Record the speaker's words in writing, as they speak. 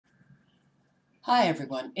Hi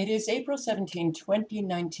everyone, it is April 17,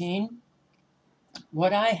 2019.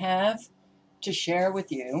 What I have to share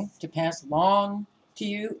with you, to pass along to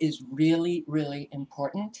you, is really, really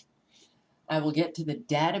important. I will get to the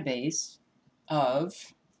database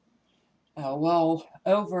of,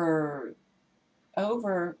 over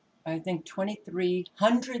I think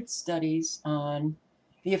 2,300 studies on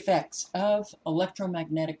the effects of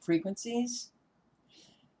electromagnetic frequencies.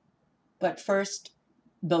 But first,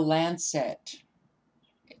 the Lancet,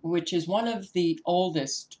 which is one of the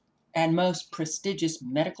oldest and most prestigious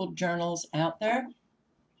medical journals out there.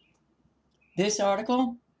 This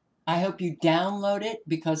article, I hope you download it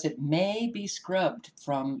because it may be scrubbed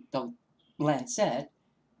from the Lancet,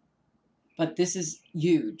 but this is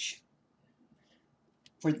huge.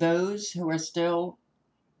 For those who are still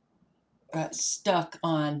stuck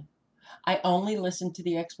on, I only listen to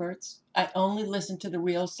the experts, I only listen to the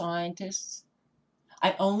real scientists,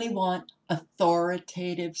 I only want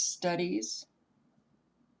authoritative studies,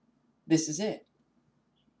 this is it.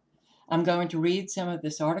 I'm going to read some of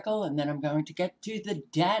this article and then I'm going to get to the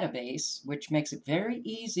database, which makes it very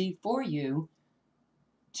easy for you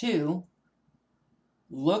to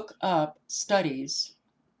look up studies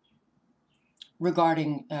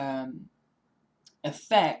regarding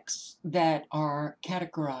effects that are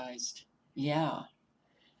categorized. Yeah,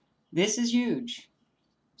 this is huge.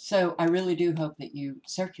 So I really do hope that you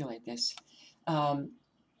circulate this. Um,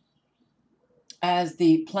 as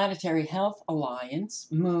the Planetary Health Alliance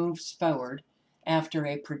moves forward after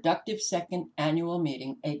a productive second annual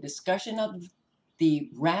meeting, a discussion of the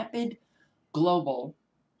rapid global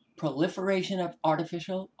proliferation of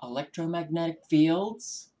artificial electromagnetic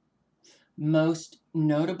fields, most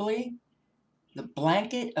notably the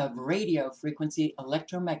blanket of radio frequency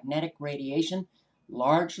electromagnetic radiation,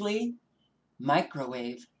 largely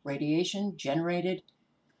microwave radiation generated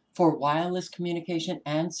for wireless communication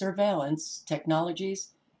and surveillance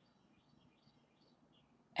technologies,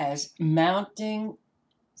 as mounting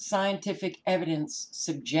scientific evidence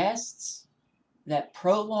suggests that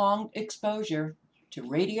prolonged exposure to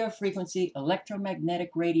radio frequency electromagnetic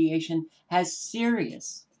radiation has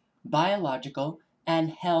serious biological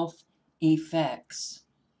and health effects.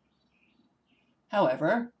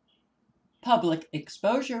 However, public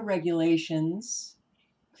exposure regulations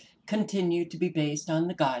continue to be based on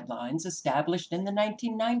the guidelines established in the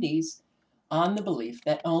 1990s on the belief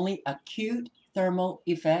that only acute thermal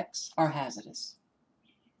effects are hazardous.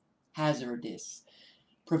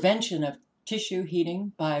 Prevention of tissue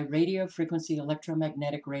heating by radio frequency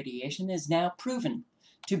electromagnetic radiation is now proven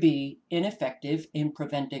to be ineffective in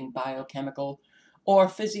preventing biochemical or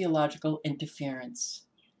physiological interference.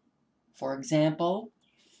 For example,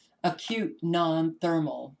 acute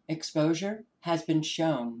non-thermal exposure has been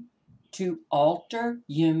shown to alter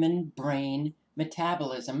human brain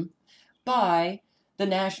metabolism by the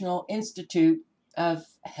National Institute of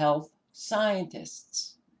Health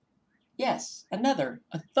scientists. Yes, another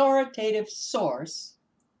authoritative source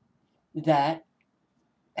that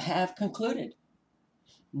have concluded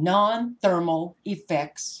non-thermal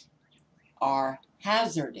effects are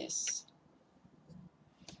hazardous.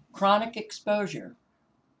 Chronic exposure,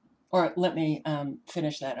 or let me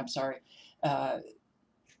finish that, I'm sorry,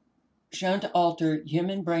 shown to alter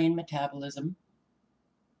human brain metabolism,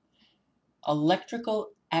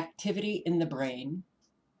 electrical activity in the brain,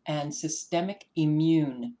 and systemic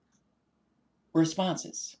immune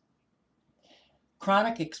responses.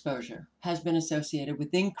 Chronic exposure has been associated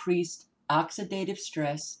with increased oxidative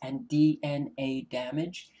stress and DNA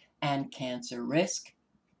damage and cancer risk.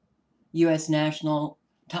 U.S. National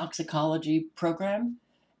Toxicology Program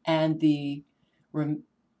and the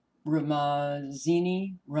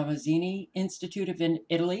Ramazzini Institute of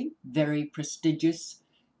Italy, very prestigious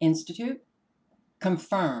institute,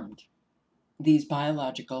 confirmed these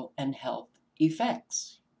biological and health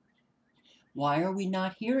effects. Why are we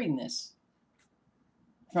not hearing this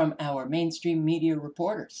from our mainstream media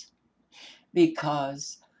reporters?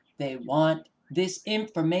 Because they want this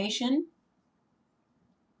information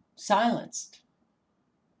silenced,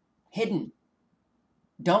 hidden.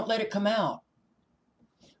 Don't let it come out.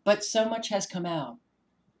 But so much has come out.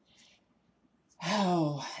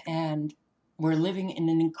 Oh, and we're living in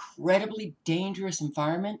an incredibly dangerous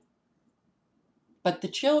environment. But the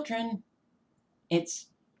children, it's,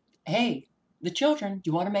 hey, the children,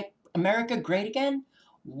 do you want to make America great again?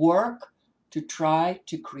 Work to try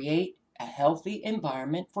to create a healthy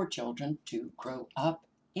environment for children to grow up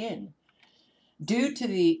in. Due to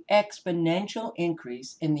the exponential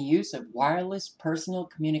increase in the use of wireless personal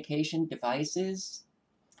communication devices,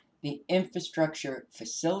 the infrastructure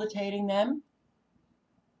facilitating them,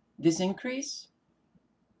 this increase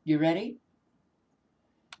You ready?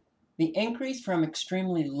 The increase from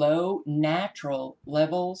extremely low natural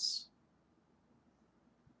levels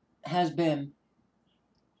has been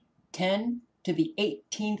 10 to the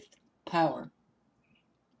 18th power.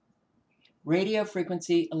 Radio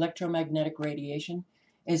frequency electromagnetic radiation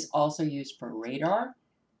is also used for radar,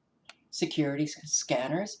 security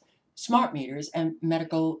scanners, smart meters, and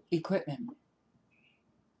medical equipment.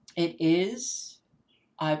 It is,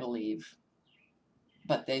 I believe,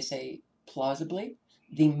 but they say plausibly,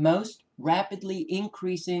 the most rapidly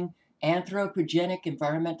increasing anthropogenic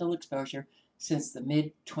environmental exposure since the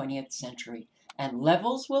mid-20th century, and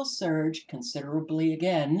levels will surge considerably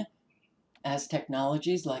again as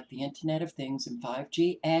technologies like the Internet of Things and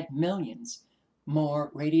 5G add millions more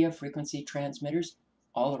radio frequency transmitters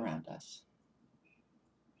all around us.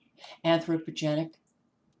 Anthropogenic,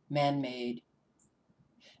 man-made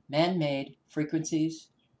frequencies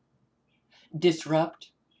disrupt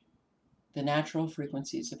the natural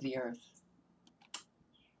frequencies of the earth.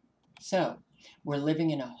 So, we're living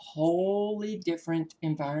in a wholly different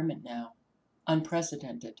environment now,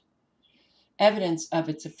 unprecedented. Evidence of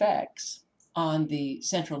its effects on the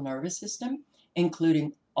central nervous system,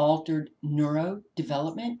 including altered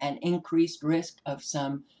neurodevelopment and increased risk of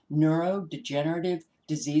some neurodegenerative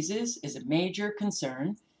diseases, is a major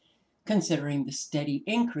concern, considering the steady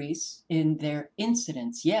increase in their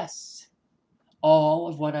incidence. Yes, all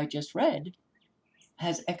of what I just read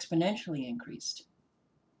has exponentially increased.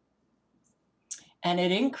 And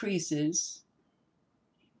it increases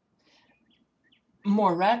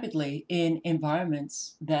more rapidly in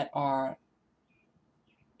environments that are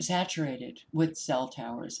saturated with cell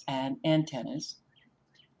towers and antennas.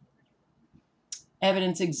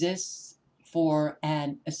 Evidence exists for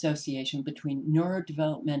an association between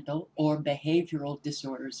neurodevelopmental or behavioral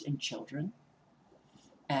disorders in children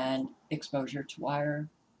and exposure to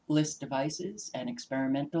wireless devices, and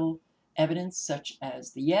experimental evidence such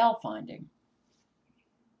as the Yale finding,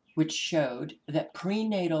 which showed that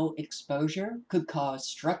prenatal exposure could cause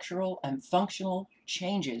structural and functional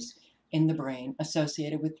changes in the brain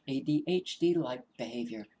associated with ADHD-like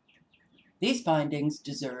behavior. These findings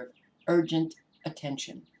deserve urgent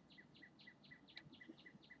attention.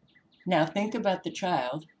 Now think about the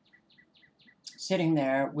child sitting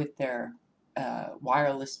there with their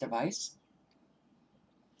wireless device,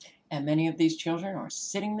 and many of these children are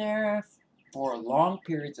sitting there for long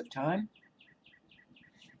periods of time,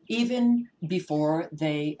 even before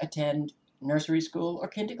they attend nursery school or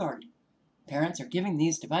kindergarten. Parents are giving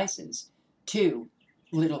these devices to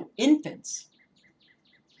little infants.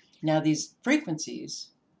 Now, these frequencies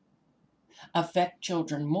affect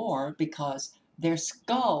children more because their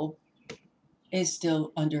skull is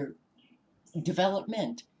still under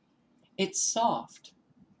development. It's soft.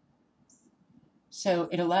 So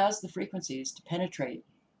it allows the frequencies to penetrate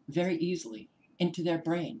very easily into their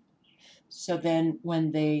brain. So then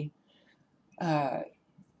when they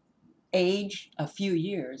age a few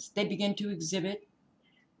years, they begin to exhibit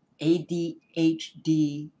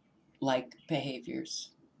ADHD-like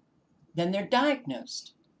behaviors. Then they're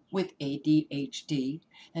diagnosed with ADHD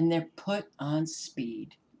and they're put on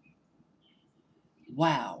speed.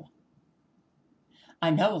 Wow. I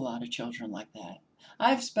know a lot of children like that.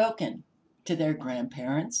 I've spoken to their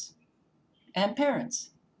grandparents and parents,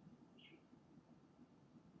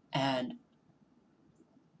 and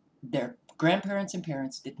their grandparents and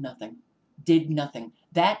parents did nothing. Did nothing.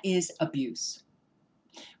 That is abuse.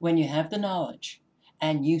 When you have the knowledge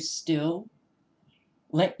and you still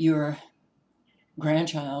let your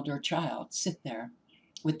grandchild or child sit there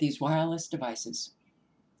with these wireless devices,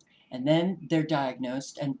 and then they're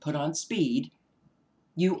diagnosed and put on speed,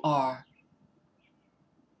 you are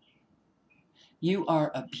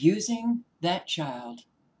abusing that child,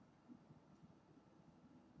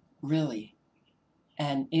 really.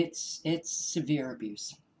 And it's severe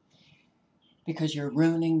abuse, because you're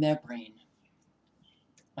ruining their brain.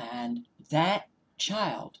 And that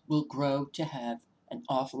child will grow to have an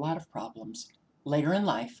awful lot of problems later in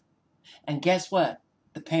life. And guess what?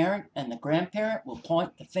 The parent and the grandparent will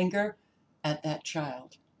point the finger at that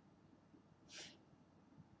child.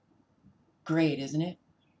 Great, isn't it?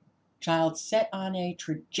 Child set on a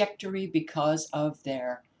trajectory because of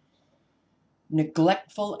their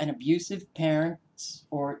neglectful and abusive parents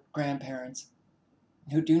or grandparents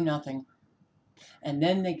who do nothing. And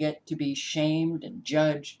then they get to be shamed and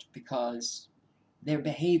judged because their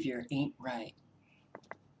behavior ain't right.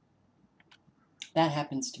 That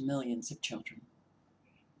happens to millions of children.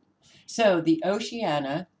 So the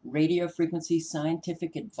Oceania Radio Frequency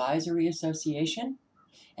Scientific Advisory Association,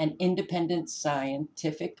 an independent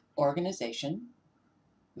scientific organization,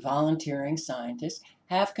 volunteering scientists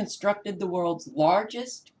have constructed the world's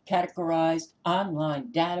largest categorized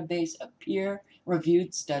online database of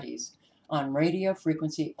peer-reviewed studies on radio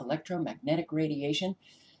frequency electromagnetic radiation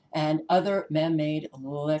and other man-made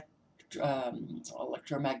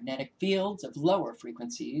electromagnetic fields of lower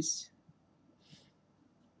frequencies.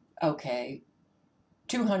 Okay,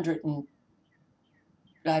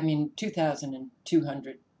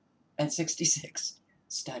 2,266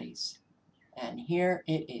 studies. And here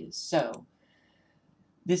it is. So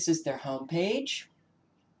this is their homepage.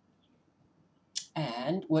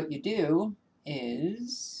 And what you do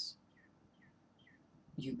is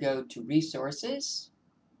you go to resources,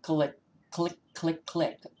 click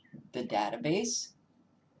the database,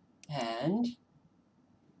 and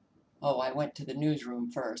I went to the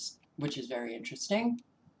newsroom first, which is very interesting.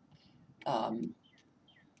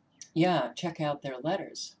 Yeah, check out their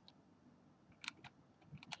letters.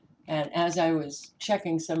 And as I was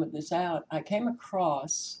checking some of this out, I came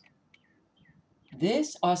across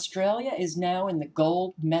this. Australia is now in the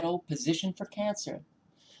gold medal position for cancer.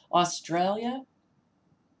 Australia,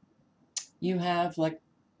 you have like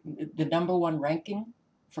the #1 ranking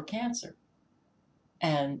for cancer.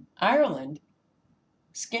 And Ireland,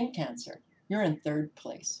 skin cancer, you're in 3rd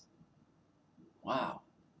place. Wow.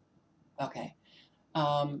 Okay.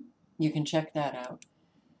 You can check that out.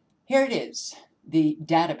 Here it is, the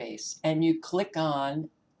database, and you click on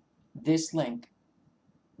this link.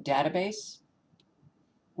 Database.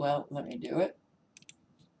 Well, let me do it.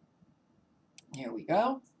 Here we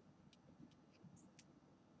go.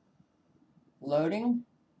 Loading.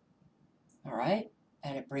 All right.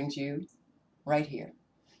 And it brings you right here.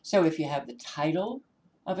 So if you have the title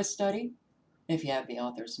of a study, if you have the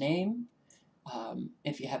author's name,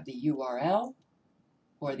 if you have the URL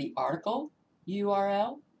or the article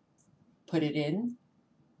URL, put it in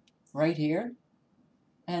right here,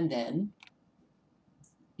 and then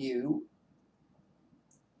you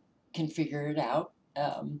can figure it out.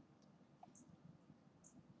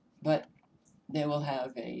 But they will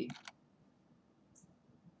have a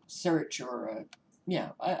search or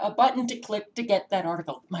a button to click to get that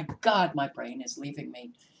article. My God, my brain is leaving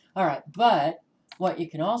me. All right, but what you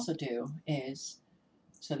can also do is,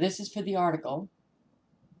 so this is for the article,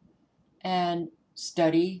 and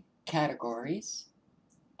study categories,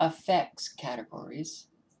 effects categories,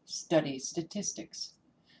 study statistics.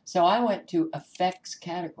 So I went to effects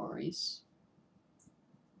categories,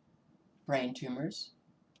 brain tumors,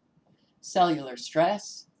 cellular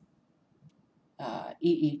stress,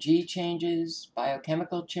 EEG changes,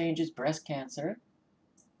 biochemical changes, breast cancer.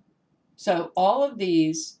 So all of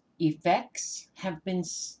these effects have been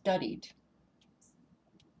studied.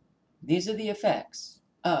 These are the effects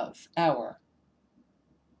of our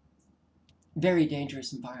very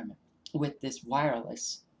dangerous environment with this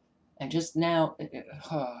wireless. And just now,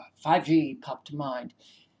 5G popped to mind.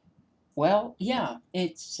 Well, yeah,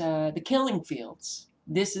 it's the killing fields.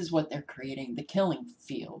 This is what they're creating, the killing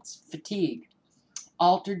fields. Fatigue,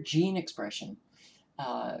 altered gene expression,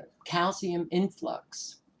 calcium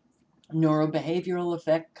influx, neurobehavioral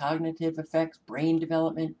effect, cognitive effects, brain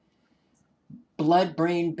development,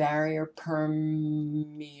 blood-brain barrier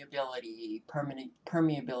permeability,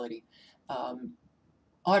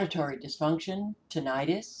 auditory dysfunction,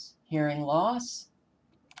 tinnitus, hearing loss.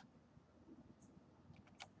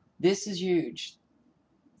 This is huge.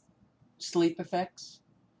 Sleep effects,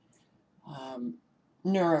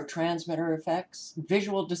 neurotransmitter effects,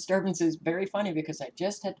 visual disturbances. Very funny because I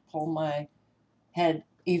just had to pull my head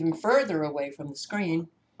even further away from the screen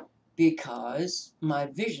because my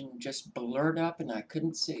vision just blurred up and I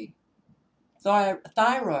couldn't see.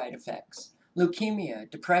 Thyroid effects, leukemia,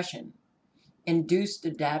 depression, induced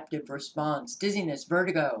adaptive response, dizziness,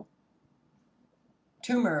 vertigo,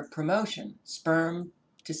 tumor promotion, sperm,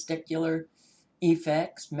 testicular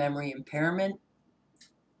effects, memory impairment,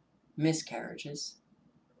 miscarriages,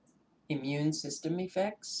 immune system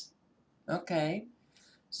effects. Okay,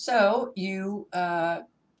 so you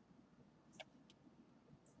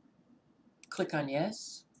click on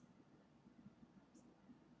yes.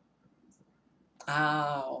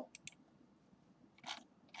 Ow.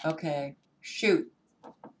 Okay, shoot.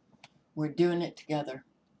 We're doing it together.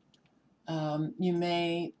 You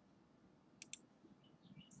may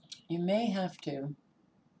have to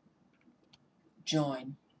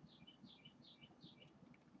join.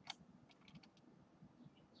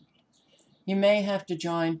 You may have to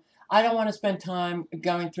join. I don't want to spend time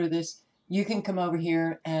going through this. You can come over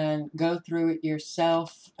here and go through it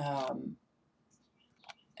yourself.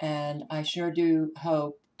 And I sure do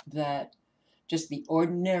hope that just the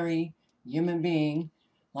ordinary human being,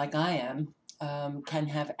 like I am, can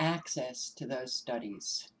have access to those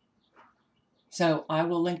studies. So I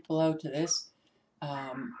will link below to this,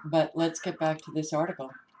 but let's get back to this article.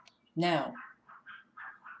 Now,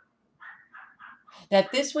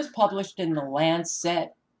 that this was published in the Lancet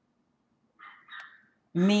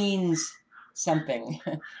means something.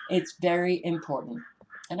 It's very important.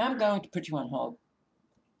 And I'm going to put you on hold,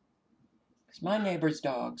 because my neighbor's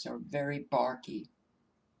dogs are very barky.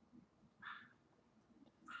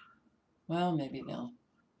 Well, maybe they'll.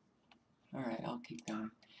 All right, I'll keep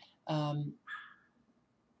going.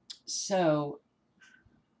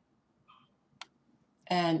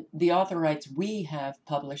 And the author writes, we have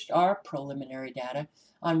published our preliminary data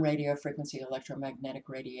on radio frequency electromagnetic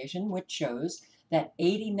radiation, which shows that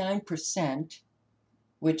 89%,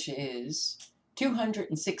 which is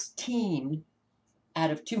 216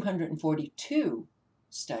 out of 242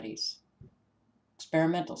 studies,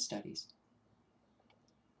 experimental studies,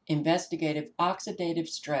 investigative oxidative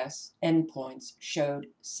stress endpoints showed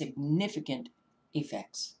significant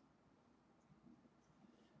effects.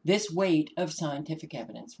 This weight of scientific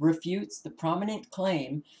evidence refutes the prominent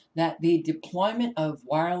claim that the deployment of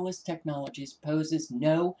wireless technologies poses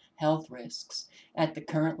no health risks at the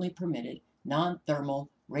currently permitted non-thermal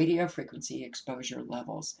radio frequency exposure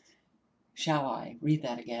levels. Shall I read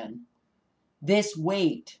that again? This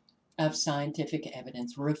weight of scientific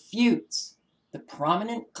evidence refutes the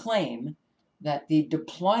prominent claim that the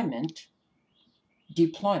deployment,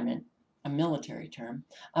 a military term,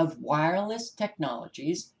 of wireless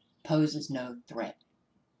technologies poses no threat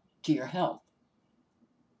to your health.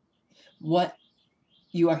 What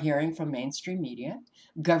you are hearing from mainstream media,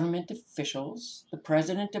 government officials, the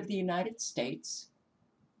President of the United States,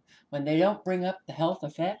 when they don't bring up the health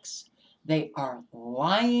effects, they are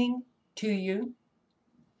lying to you,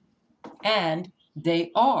 and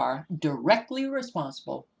they are directly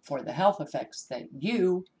responsible for the health effects that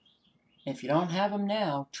you, if you don't have them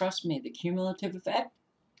now, trust me, the cumulative effect,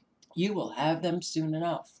 you will have them soon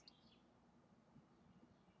enough.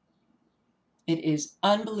 It is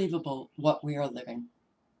unbelievable what we are living.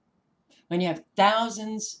 When you have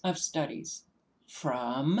thousands of studies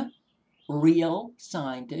from real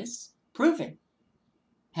scientists proving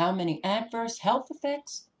how many adverse health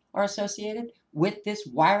effects are associated with this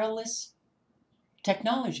wireless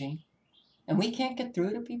technology, and we can't get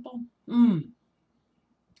through to people?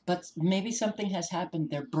 But maybe something has happened.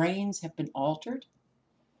 Their brains have been altered.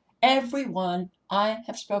 Everyone I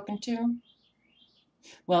have spoken to,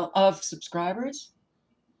 well, of subscribers,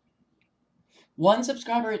 one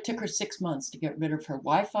subscriber, it took her 6 months to get rid of her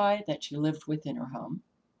Wi-Fi that she lived with in her home.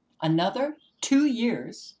 Another 2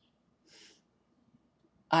 years.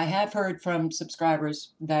 I have heard from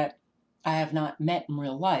subscribers that I have not met in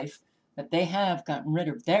real life that they have gotten rid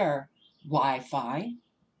of their Wi-Fi.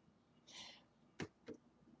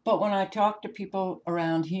 But when I talk to people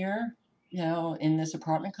around here, in this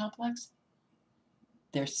apartment complex,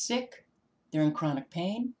 they're sick, they're in chronic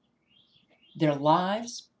pain, their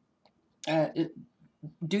lives,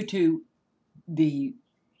 due to the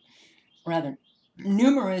rather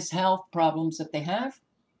numerous health problems that they have,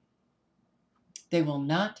 they will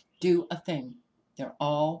not do a thing. They're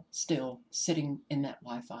all still sitting in that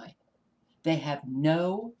Wi-Fi. They have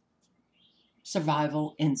no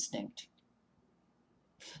survival instinct.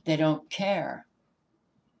 They don't care.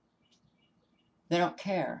 They don't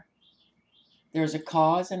care. There's a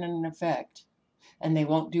cause and an effect, and they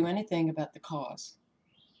won't do anything about the cause.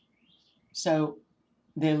 So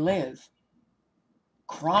they live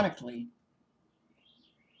chronically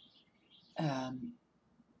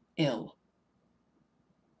ill.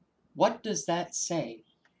 What does that say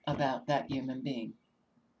about that human being?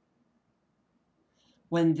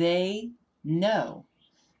 When they know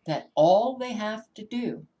that all they have to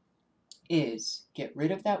do is get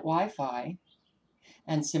rid of that Wi-Fi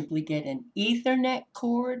and simply get an Ethernet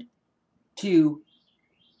cord to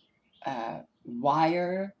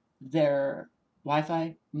wire their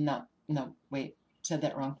Wi-Fi. No, wait, said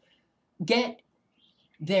that wrong. Get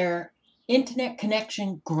their internet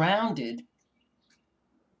connection grounded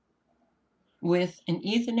with an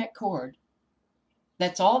Ethernet cord.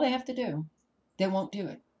 That's all they have to do. They won't do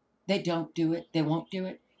it. They don't do it. They won't do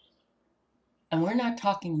it. And we're not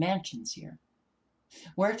talking mansions here.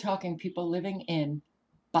 We're talking people living in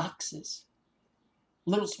boxes,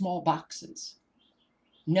 little small boxes.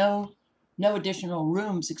 No additional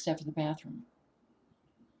rooms except for the bathroom.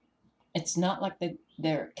 It's not like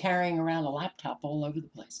they're carrying around a laptop all over the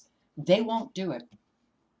place. They won't do it.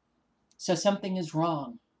 So something is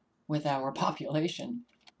wrong with our population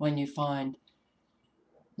when you find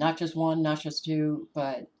not just one, not just two,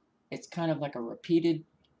 but it's kind of like a repeated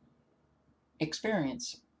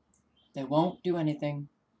experience. They won't do anything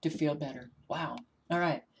to feel better. Wow. All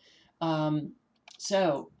right.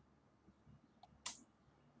 So,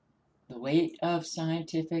 the weight of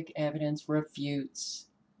scientific evidence refutes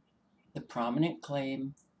the prominent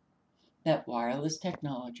claim that wireless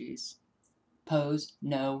technologies pose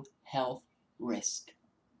no health risk.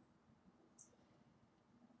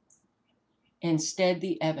 Instead,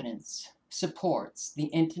 the evidence supports the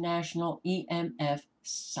international EMF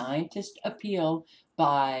scientist appeal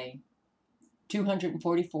by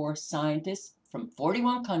 244 scientists from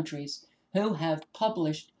 41 countries who have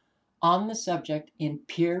published on the subject in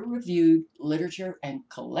peer-reviewed literature and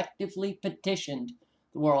collectively petitioned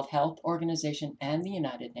the World Health Organization and the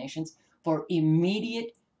United Nations for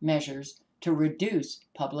immediate measures to reduce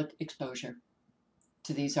public exposure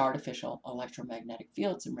to these artificial electromagnetic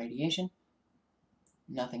fields and radiation.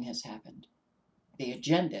 Nothing has happened. The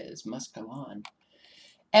agendas must go on.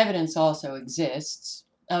 Evidence also exists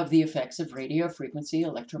of the effects of radio frequency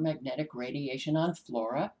electromagnetic radiation on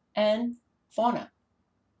flora and fauna.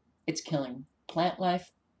 It's killing plant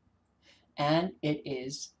life, and it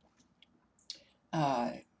is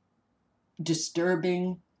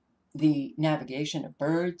disturbing the navigation of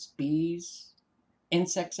birds, bees,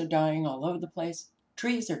 insects are dying all over the place,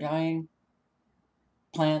 trees are dying,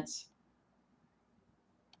 plants.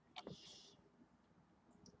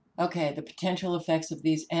 Okay, the potential effects of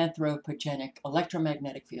these anthropogenic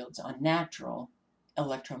electromagnetic fields on natural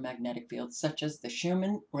electromagnetic fields, such as the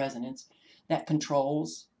Schumann resonance that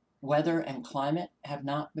controls weather and climate, have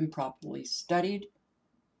not been properly studied,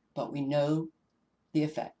 but we know the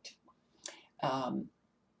effect.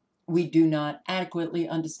 We do not adequately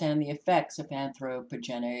understand the effects of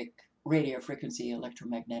anthropogenic radiofrequency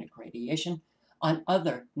electromagnetic radiation on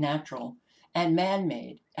other natural and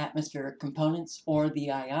man-made atmospheric components or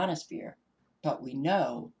the ionosphere, but we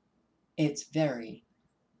know it's very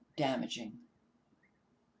damaging.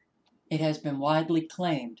 It has been widely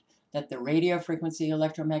claimed that the radiofrequency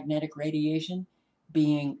electromagnetic radiation,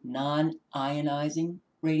 being non-ionizing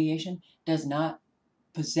radiation, does not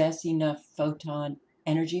possess enough photon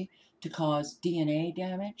energy to cause DNA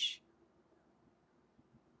damage.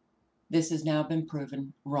 This has now been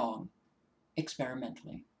proven wrong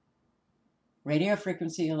experimentally.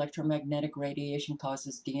 Radiofrequency electromagnetic radiation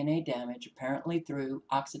causes DNA damage apparently through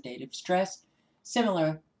oxidative stress,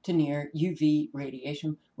 similar to near UV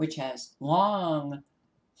radiation, which has long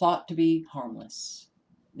thought to be harmless.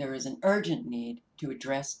 There is an urgent need to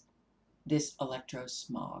address this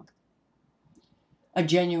electrosmog. A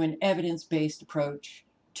genuine evidence-based approach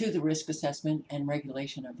to the risk assessment and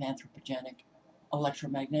regulation of anthropogenic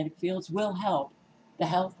electromagnetic fields will help the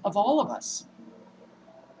health of all of us.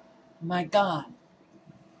 My God,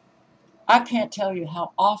 I can't tell you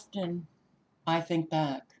how often I think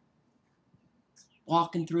back.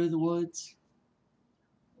 Walking through the woods,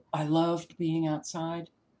 I loved being outside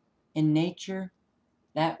in nature.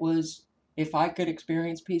 That was, if I could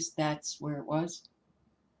experience peace, that's where it was.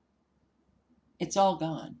 It's all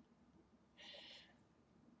gone.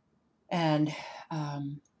 And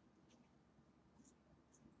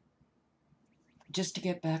just to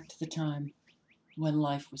get back to the time when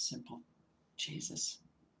life was simple. Jesus.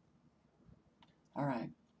 All right.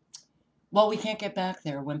 Well, we can't get back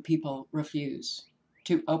there when people refuse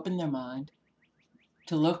to open their mind,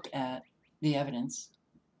 to look at the evidence.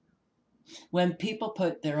 When people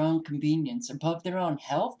put their own convenience above their own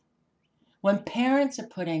health, when parents are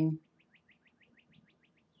putting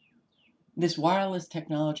this wireless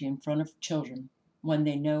technology in front of children when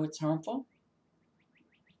they know it's harmful,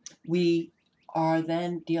 we are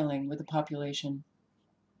then dealing with a population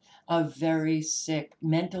of very sick,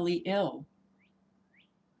 mentally ill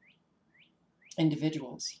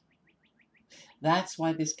individuals. That's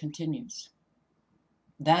why this continues.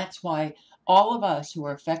 That's why all of us who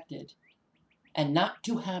are affected and not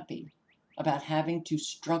too happy about having to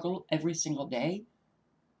struggle every single day,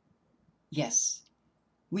 yes,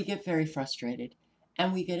 we get very frustrated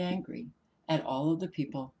and we get angry at all of the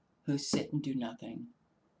people who sit and do nothing.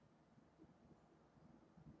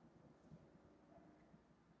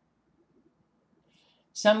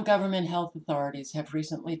 Some government health authorities have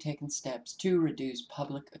recently taken steps to reduce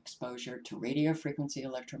public exposure to radiofrequency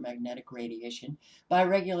electromagnetic radiation by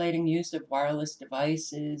regulating use of wireless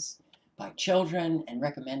devices by children and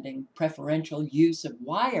recommending preferential use of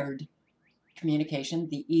wired communication,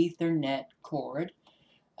 the Ethernet cord.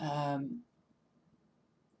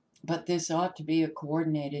 But this ought to be a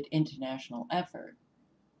coordinated international effort.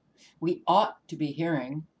 We ought to be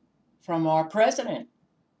hearing from our president.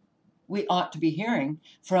 We ought to be hearing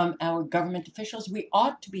from our government officials. We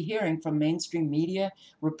ought to be hearing from mainstream media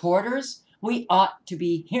reporters We ought to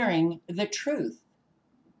be hearing the truth.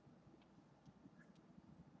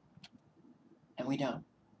 And we don't.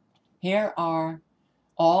 Here are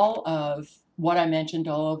all of what I mentioned,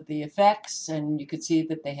 all of the effects, and you could see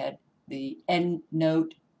that they had the end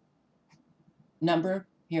note number.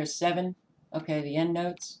 Here's 7. Okay, the end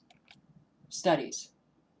notes. Studies.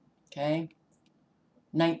 Okay.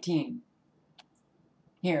 19.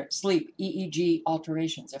 Here, sleep, EEG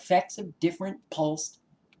alterations, effects of different pulsed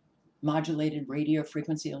modulated radio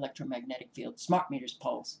frequency electromagnetic fields, smart meters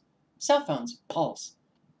pulse, cell phones pulse,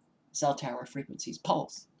 cell tower frequencies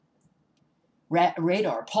pulse,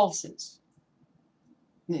 radar pulses,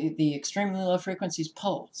 the extremely low frequencies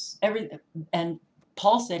pulse, and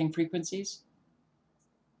pulsating frequencies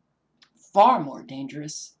far more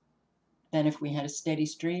dangerous than if we had a steady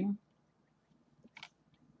stream.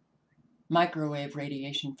 Microwave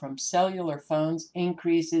radiation from cellular phones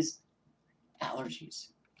increases allergies.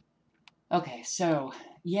 Okay, so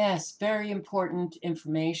yes, very important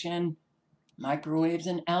information. Microwaves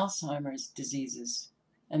and Alzheimer's diseases.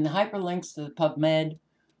 And the hyperlinks to the PubMed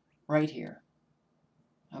right here.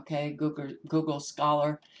 Okay, Google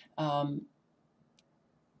Scholar. I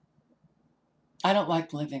don't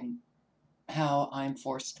like living how I'm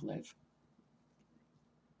forced to live.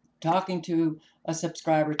 Talking to a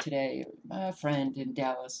subscriber today, a friend in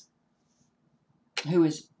Dallas, who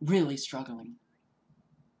is really struggling.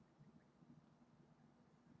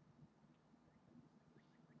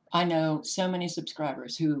 I know so many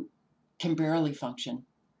subscribers who can barely function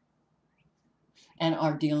and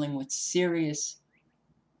are dealing with serious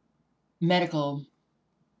medical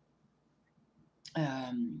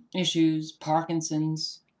issues,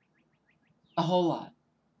 Parkinson's, a whole lot.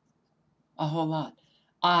 A whole lot.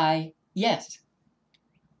 Yes,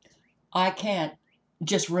 I can't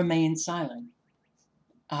just remain silent.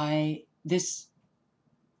 This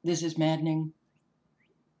is maddening.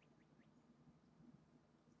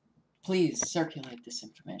 Please circulate this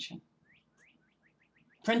information.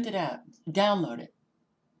 Print it out. Download it.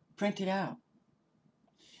 Print it out.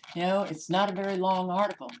 You know, it's not a very long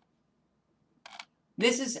article.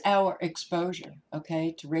 This is our exposure,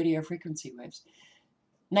 okay, to radio frequency waves.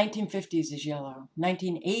 1950s is yellow.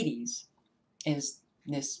 1980s is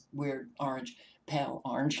this weird orange, pale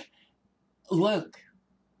orange. Look,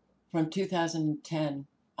 from 2010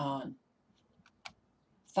 on,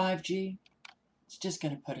 5G, it's just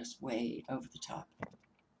going to put us way over the top.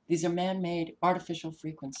 These are man-made artificial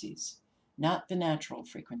frequencies, not the natural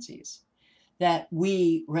frequencies that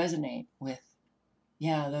we resonate with.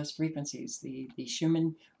 Yeah, those frequencies, the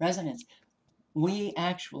Schumann resonance. We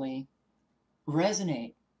actually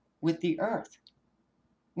resonate with the earth.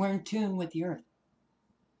 We're in tune with the earth.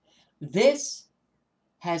 This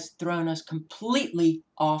has thrown us completely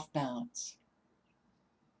off balance.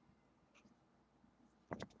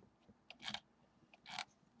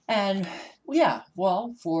 And yeah,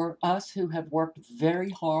 well, for us who have worked very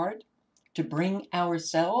hard to bring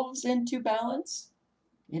ourselves into balance,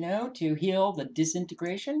 you know, to heal the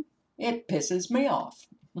disintegration, it pisses me off.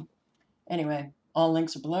 Anyway, all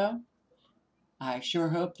links are below. I sure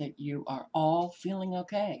hope that you are all feeling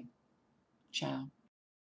okay. Ciao.